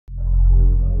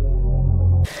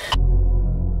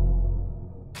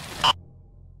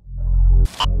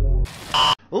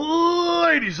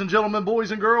Ladies and gentlemen, boys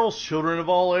and girls, children of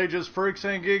all ages, freaks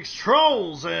and geeks,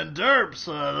 trolls and derps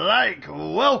alike,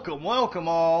 welcome, welcome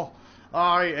all.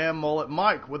 I am Mullet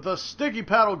Mike with the Sticky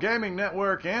Paddle Gaming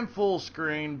Network and Full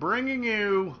Screen, bringing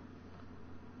you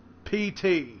PT.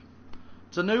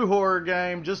 It's a new horror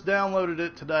game, just downloaded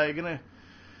it today.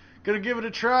 Gonna give it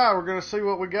a try. We're gonna see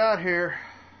what we got here.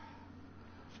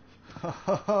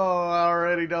 Oh, I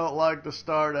already don't like the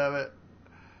start of it.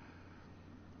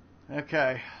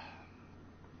 Okay.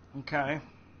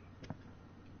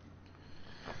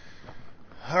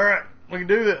 Alright, we can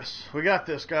do this. We got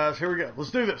this, guys. Here we go. Let's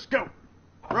do this. Go!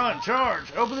 Run,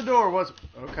 charge, open the door. What's...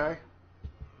 Okay.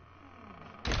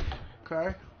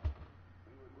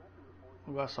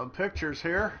 We got some pictures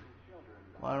here.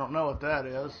 Well, I don't know what that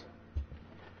is.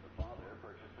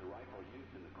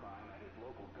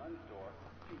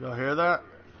 Y'all hear that?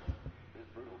 This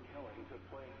brutal killing took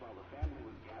place while the family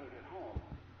was gathered at home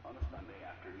on a Sunday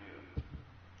afternoon.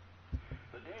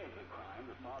 The day of the crime,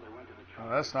 the father went to the truck. Oh,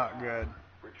 that's not good.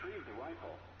 Retrieved the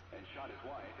rifle and shot his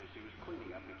wife as she was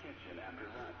cleaning up the kitchen after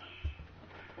lunch.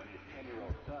 When his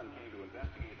 10-year-old son came to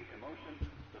investigate the commotion,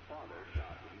 the father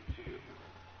shot him too.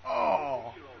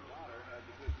 Oh. His 6-year-old daughter had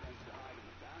the good sense to hide in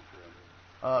the bathroom.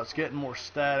 It's getting more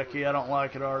staticky. I don't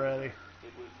like it already.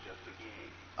 It was just a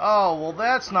game. Oh, well,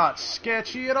 that's not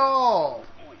sketchy at all.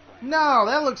 No,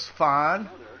 that looks fine.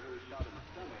 Mother, who was shot in the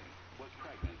stomach, was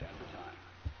pregnant at the time.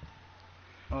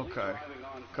 Okay.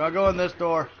 Can I go in this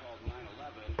door? Called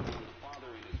 911 found the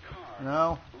father in his car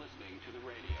No. listening to the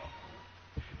radio.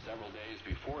 Several days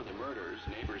before the murders,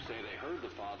 neighbors say they heard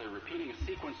the father repeating a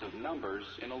sequence of numbers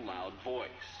in a loud voice.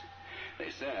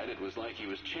 They said it was like he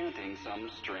was chanting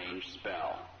some strange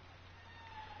spell.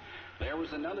 There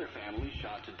was another family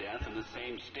shot to death in the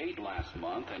same state last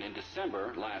month, and in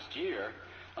December last year,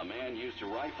 a man used a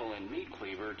rifle and meat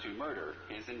cleaver to murder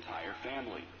his entire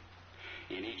family.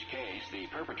 In each case, the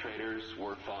perpetrators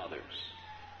were fathers.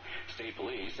 State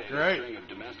police say the string of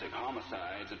domestic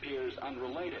homicides appears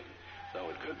unrelated, though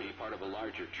it could be part of a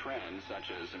larger trend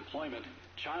such as employment,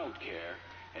 child care,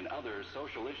 and other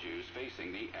social issues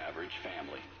facing the average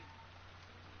family.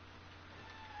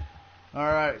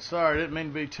 Alright, sorry, I didn't mean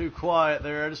to be too quiet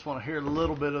there. I just want to hear a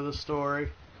little bit of the story.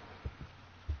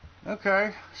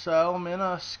 Okay, so I'm in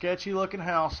a sketchy looking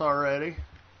house already.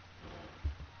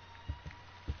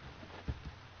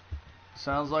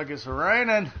 Sounds like it's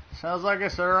raining. Sounds like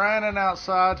it's raining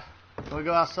outside. Can we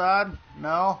go outside?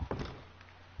 No?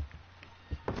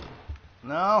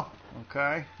 No?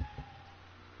 Okay.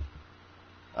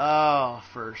 Oh,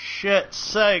 for shit's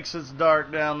sakes, it's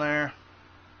dark down there.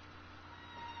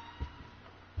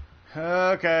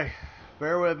 Okay,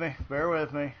 bear with me.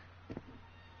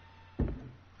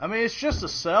 I mean, it's just a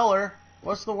cellar.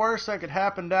 What's the worst that could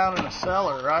happen down in a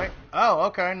cellar, right? Oh,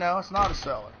 okay, no, it's not a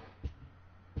cellar.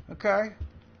 Okay.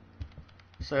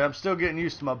 So I'm still getting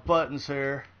used to my buttons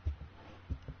here.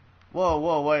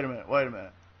 Whoa, wait a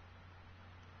minute.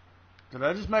 Did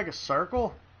I just make a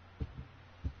circle?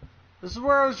 This is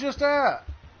where I was just at.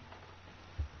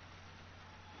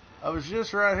 I was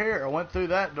just right here. I went through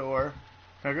that door.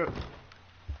 Can I go?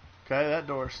 Okay, that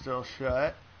door's still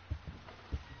shut.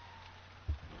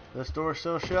 This door's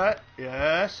still shut?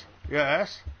 Yes.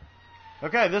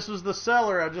 Okay, this was the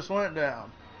cellar I just went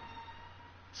down.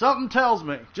 Something tells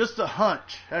me, just a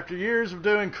hunch, after years of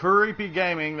doing creepy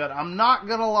gaming, that I'm not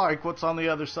gonna like what's on the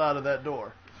other side of that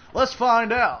door. Let's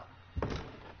find out.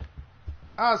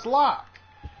 Oh, it's locked.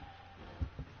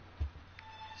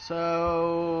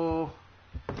 So...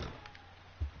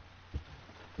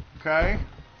 Okay.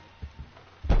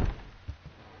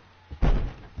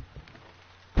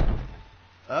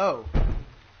 Oh.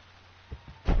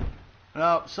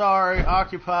 No, sorry,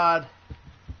 occupied.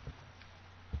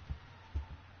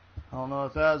 I don't know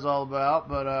what that was all about,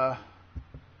 but,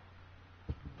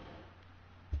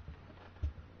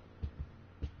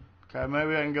 okay,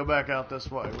 maybe I can go back out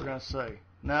this way. We're gonna see.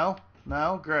 No?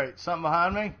 Great. Something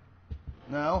behind me?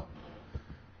 No?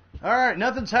 Alright,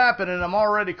 nothing's happening. I'm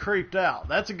already creeped out.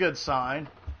 That's a good sign.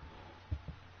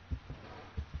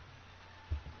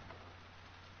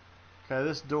 Okay,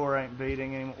 this door ain't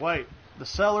beating anymore. Wait, the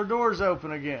cellar door's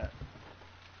open again.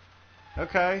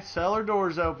 Okay, cellar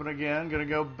door's open again. Gonna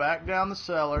go back down the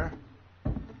cellar.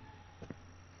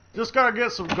 Just gotta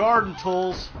get some garden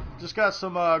tools. Just got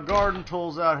some garden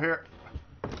tools out here.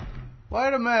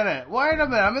 Wait a minute.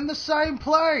 I'm in the same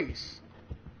place.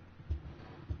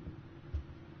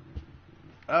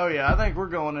 Oh yeah, I think we're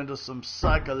going into some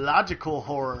psychological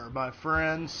horror, my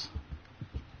friends.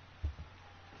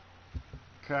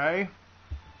 Okay.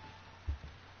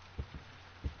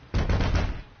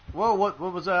 Whoa, what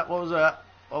was that? What was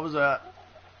that?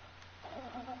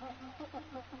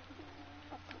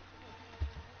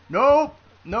 Nope.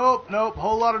 Nope. Nope.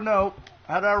 Whole lot of nope.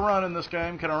 How do I run in this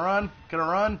game? Can I run? Can I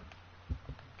run?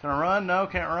 Can I run? No,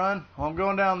 can't run. Well, I'm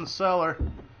going down the cellar.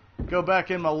 Go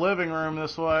back in my living room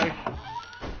this way.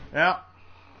 Yeah.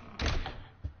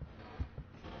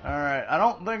 Alright, I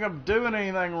don't think I'm doing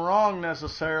anything wrong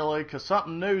necessarily, because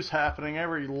something new's happening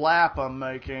every lap I'm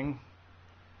making.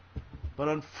 But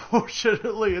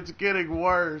unfortunately, it's getting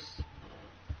worse.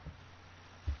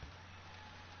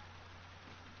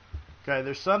 Okay,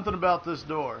 there's something about this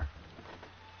door.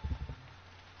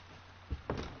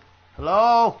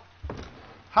 Hello?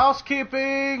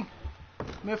 Housekeeping!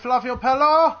 Me fluff your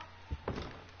pillow?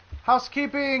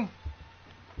 Housekeeping!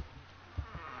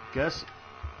 Guess.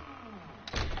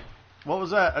 What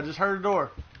was that? I just heard a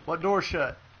door. What door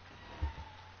shut?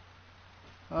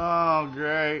 Oh,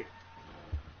 great.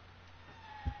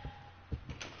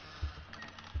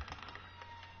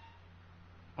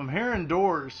 I'm hearing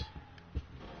doors.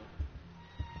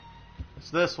 It's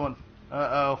this one.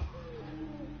 Uh-oh.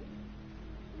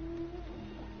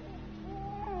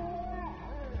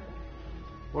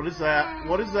 What is that?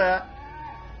 What is that?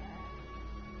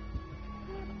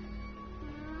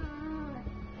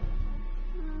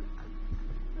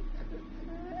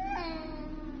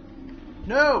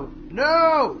 No!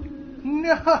 No!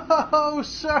 No,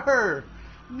 sir!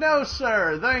 No,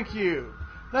 sir! Thank you.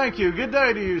 Thank you. Good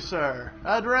day to you, sir.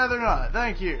 I'd rather not.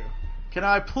 Thank you. Can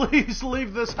I please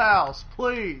leave this house?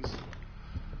 Please.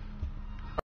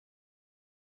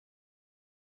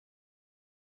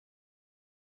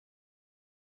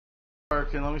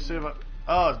 Working. Let me see if I...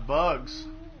 Oh, it's bugs.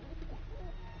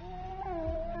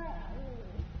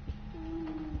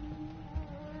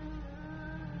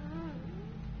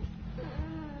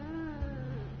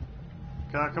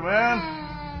 Can I come in?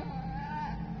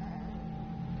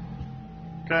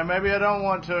 Okay, maybe I don't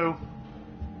want to.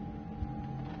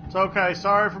 It's okay.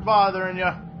 Sorry for bothering you.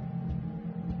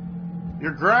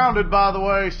 You're grounded, by the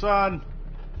way, son.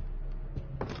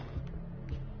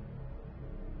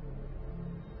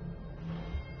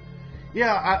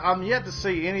 Yeah, I'm yet to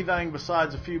see anything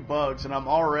besides a few bugs, and I'm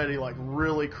already, like,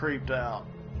 really creeped out.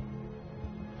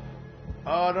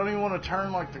 Oh, I don't even want to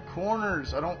turn, like, the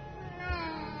corners. I don't...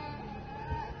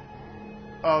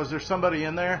 Oh, is there somebody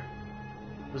in there?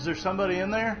 Is there somebody in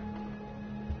there?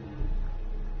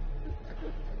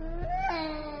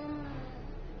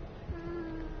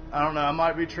 I don't know. I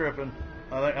might be tripping.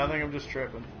 I think I'm just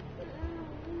tripping.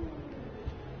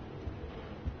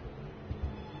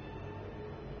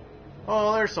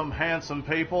 Oh, there's some handsome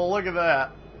people. Look at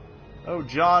that. Oh,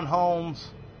 John Holmes.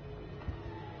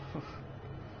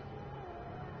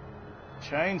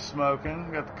 Chain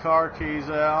smoking. Got the car keys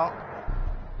out.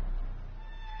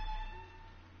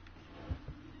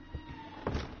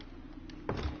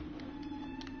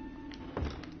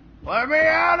 Let me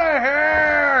out of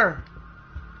here!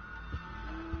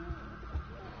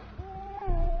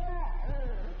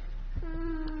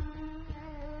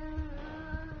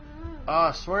 Oh,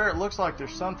 I swear it looks like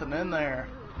there's something in there.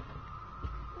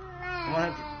 I'm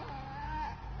gonna have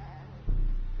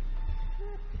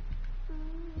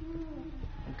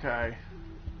to... Okay.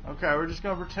 Okay, we're just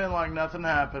gonna pretend like nothing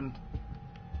happened.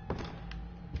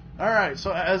 Alright,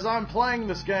 so as I'm playing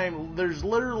this game, there's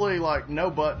literally like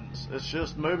no buttons. It's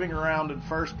just moving around in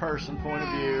first person point of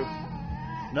view.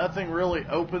 Nothing really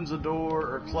opens a door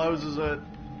or closes it.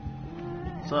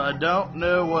 So I don't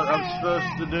know what I'm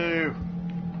supposed to do.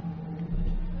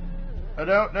 I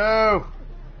don't know.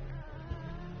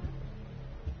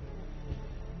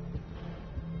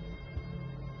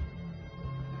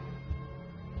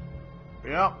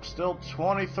 Yep, still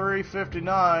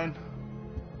 23:59.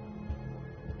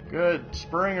 Good.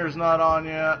 Springer's not on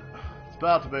yet. It's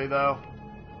about to be, though.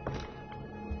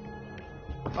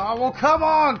 Oh, well, come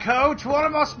on, Coach. What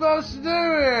am I supposed to do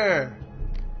here?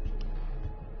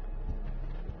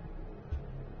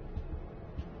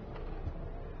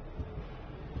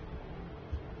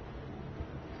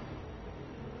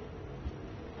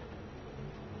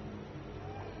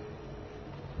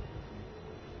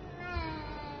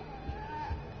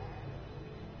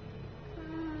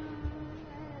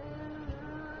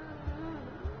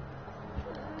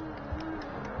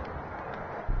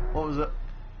 What was it?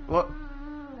 What?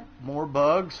 More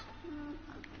bugs?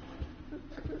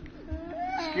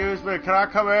 Excuse me, can I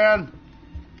come in?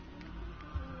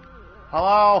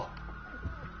 Hello?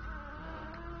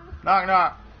 Knock,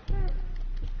 knock.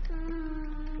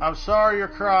 I'm sorry you're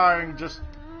crying. Just,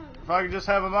 if I could just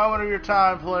have a moment of your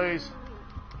time, please.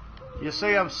 You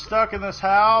see, I'm stuck in this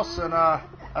house, and I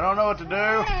don't know what to do.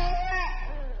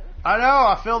 I know,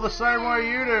 I feel the same way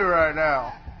you do right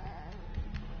now.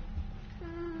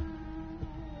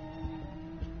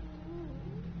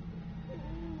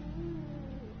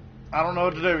 I don't know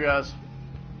what to do, guys.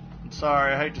 I'm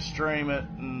sorry, I hate to stream it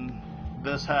and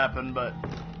this happened, but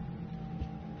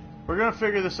we're gonna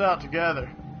figure this out together.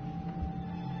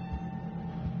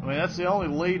 I mean, that's the only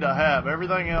lead I have.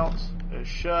 Everything else is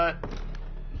shut.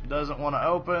 Doesn't want to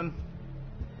open.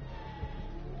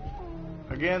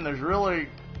 Again, there's really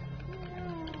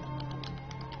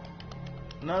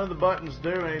none of the buttons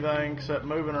do anything except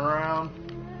moving around.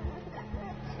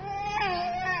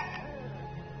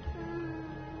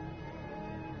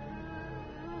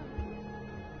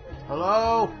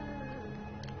 Hello?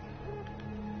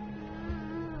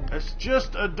 It's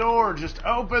just a door. Just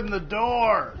open the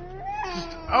door.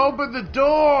 Just open the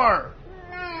door.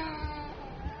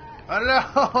 I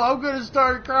know. I'm going to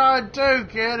start crying too,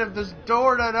 kid, if this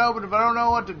door doesn't open, if I don't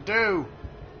know what to do.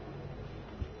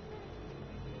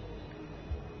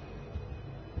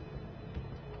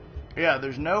 Yeah,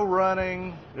 there's no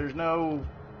running. There's no,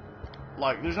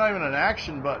 like, there's not even an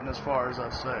action button as far as I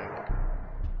see.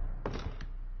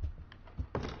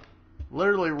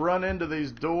 Literally run into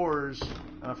these doors.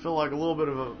 I feel like a little bit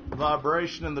of a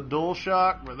vibration in the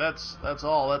DualShock, but that's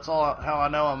all. That's all how I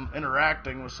know I'm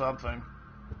interacting with something.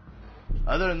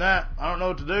 Other than that, I don't know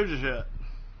what to do just yet.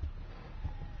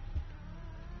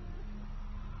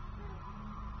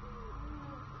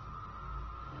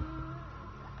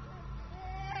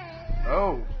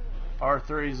 Oh,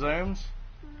 R3 zooms.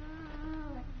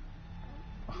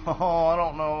 Oh, I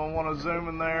don't know if I want to zoom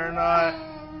in there or not.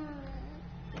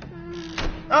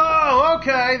 Oh,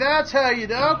 okay, that's how you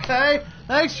do. Okay,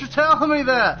 thanks for telling me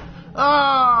that.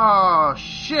 Oh,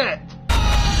 shit.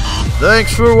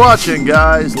 Thanks for watching,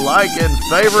 guys. Like and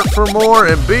favorite for more,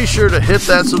 and be sure to hit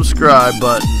that subscribe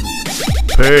button.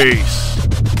 Peace.